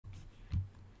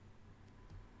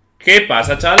¿Qué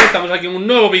pasa, chavales? Estamos aquí en un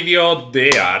nuevo vídeo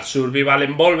de Ark Survival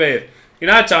Evolved. Y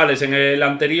nada, chavales, en el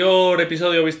anterior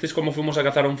episodio visteis cómo fuimos a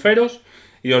cazar un feros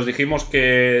y os dijimos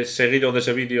que seguido de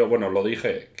ese vídeo, bueno, lo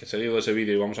dije, que seguido de ese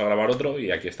vídeo íbamos a grabar otro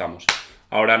y aquí estamos.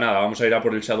 Ahora nada, vamos a ir a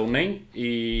por el Shadow Name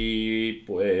y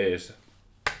pues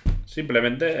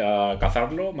simplemente a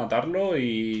cazarlo, matarlo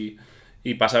y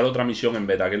pasar otra misión en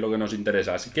beta, que es lo que nos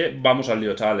interesa. Así que vamos al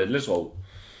lío, chavales, let's go.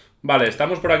 Vale,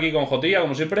 estamos por aquí con Jotilla,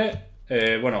 como siempre.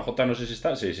 Bueno, Jota no sé si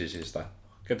está. Sí, está.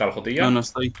 ¿Qué tal, Jotilla? No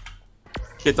estoy.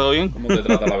 ¿Qué, todo bien? ¿Cómo te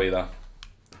trata la vida?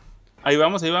 Ahí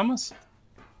vamos, ahí vamos.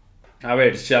 A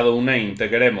ver, Shadow Name, te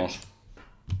queremos.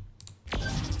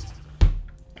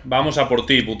 Vamos a por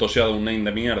ti, puto Shadow Name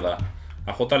de mierda.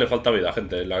 A Jota le falta vida,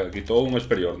 gente. La quitó un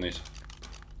Esperiornis.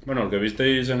 Bueno, el que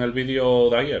visteis en el vídeo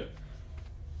de ayer.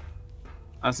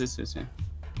 Ah, sí.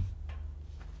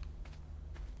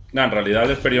 Nah, en realidad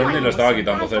el Esperiornis lo estaba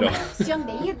quitando cero.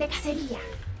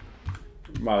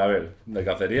 Vale, a ver, de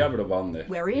cacería, pero ¿para dónde?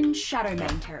 We're in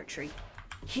Shadowman territory.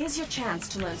 Here's your chance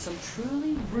to learn some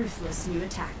truly ruthless new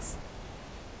attacks.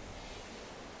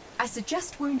 I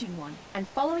suggest wounding one and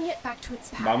following it back to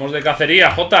its path. Vamos de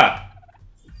cacería, Jota.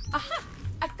 Aha!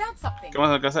 I found something. ¿Qué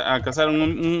vamos a cazar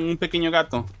un pequeño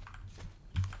gato?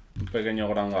 Un pequeño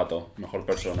gran gato, mejor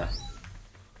persona.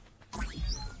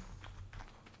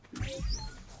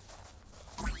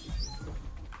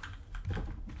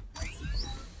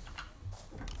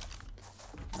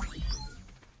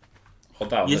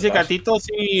 Jota, Y ese estás? gatito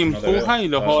sí No te empuja veo. y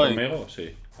lo ¿Estás jode. conmigo?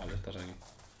 Sí, vale, estás aquí.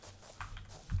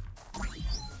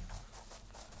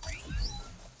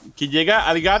 Que llega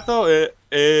al gato,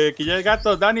 que llega el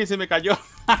gato, Dani se me cayó.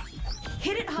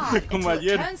 Hit it hard Como until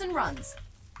it ayer. turns and runs.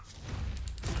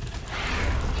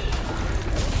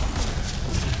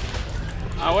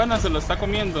 Ah, bueno, se lo está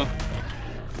comiendo.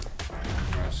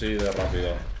 Así de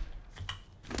rápido.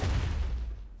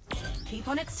 Keep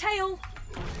on its tail.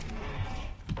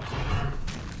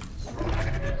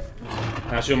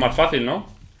 Ha sido más fácil, ¿no?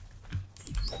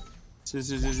 Sí.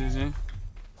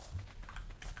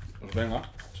 Pues venga,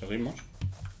 seguimos.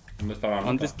 ¿Dónde está la nota?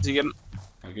 ¿Dónde siguieron?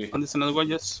 Aquí, ¿Dónde están las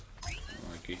huellas?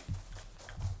 aquí.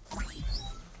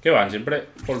 ¿Qué van? Siempre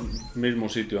por el mismo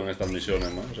sitio en estas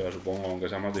misiones, ¿no? O sea, supongo, aunque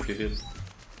sea más difícil.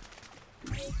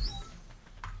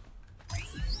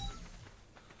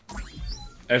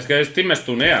 Es que Steam me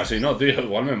stunea, si no, tío,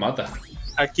 igual me mata.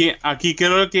 Aquí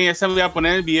creo que ya se voy a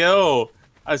poner el video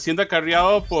siendo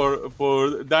acarreado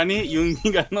por Dani y un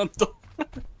giganoto.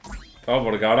 Claro,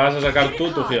 porque ahora vas a sacar Hit tú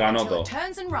it tu hard giganoto. until it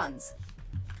turns and runs.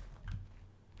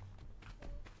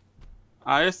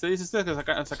 Ah, dice usted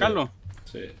que sacarlo.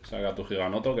 Sí, saca tu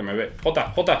giganoto que me ve.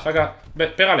 Jota, saca.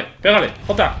 Pégale,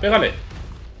 Jota, pégale.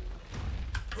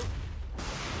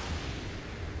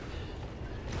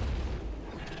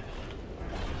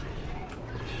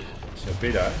 Se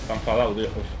pira, está enfadado, tío.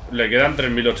 Uf, le quedan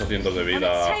 3800 de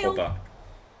vida a Jota.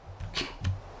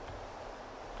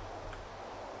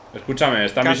 Escúchame,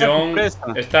 esta misión.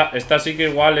 Esta sí que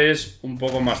igual es un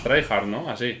poco más tryhard, ¿no?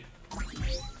 Así.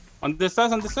 ¿Dónde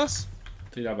estás?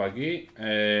 Tira para aquí.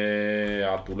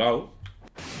 A tu lado.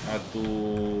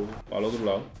 Al otro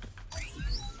lado.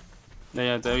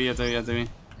 Ya te vi. Ahí.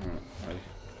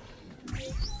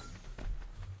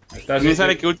 Esta sí Me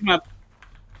sale que última.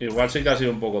 igual sí que ha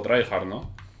sido un poco tryhard, ¿no?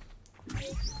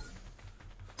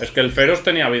 Es que el Feros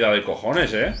tenía vida de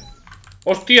cojones, ¿eh?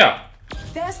 ¡Hostia!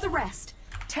 There's the rest.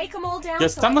 Take them all down. Ya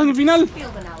estamos en el final.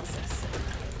 Field analysis.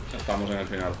 Estamos en el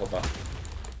final, Jota.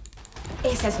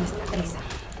 Esa es nuestra presa,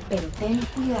 pero ten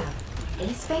cuidado,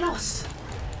 es feroz.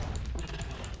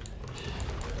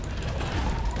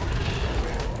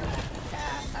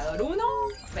 Cazador 1,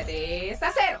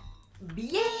 presa 0.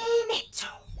 Bien hecho.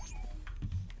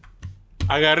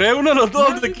 Agarré uno de los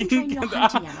dos de Now you can train your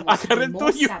hunting animals agarré el to be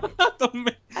more tuyo. savage.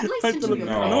 Tomé. At least Ay, until you're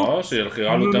No, si el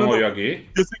gigalo lo tengo yo aquí.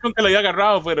 Yo sé con que lo había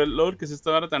agarrado, pero el Lord que se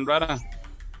estaba tan rara.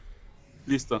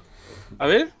 Listo. A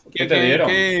ver. ¿Qué te dieron?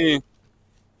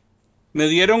 Me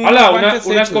dieron ¡Hala! guantes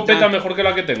Una hechos, escopeta ya. mejor que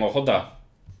la que tengo, Jota.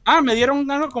 Ah, me dieron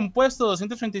algo compuesto,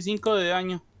 235 de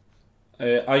daño.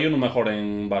 Hay uno mejor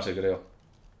en base, creo.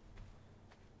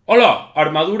 ¡Hola!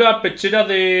 Armadura pechera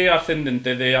de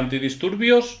ascendente de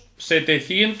antidisturbios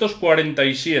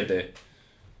 747.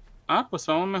 Ah, pues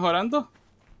vamos mejorando.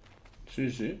 Sí.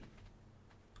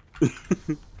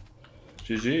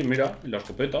 Sí, mira, y la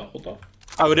escopeta, Jota.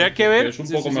 Habría que ver. Es un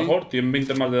Sí, poco sí. mejor, tiene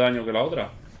 20 más de daño que la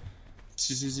otra.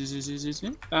 Sí.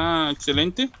 Ah,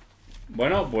 excelente.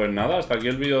 Bueno, pues nada, hasta aquí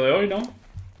el vídeo de hoy, ¿no?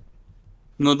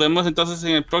 Nos vemos entonces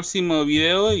en el próximo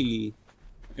video y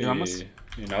vamos.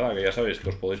 Y nada, que ya sabéis que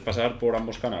os podéis pasar por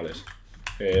ambos canales.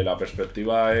 La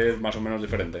perspectiva es más o menos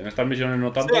diferente. En estas misiones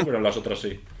no tanto, Sí. pero en las otras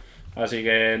sí. Así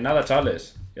que nada,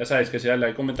 chavales. Ya sabéis que si dais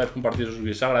like, comentáis, compartir,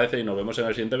 suscribir, se agradece y nos vemos en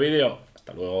el siguiente vídeo.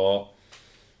 Hasta luego.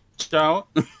 Chao.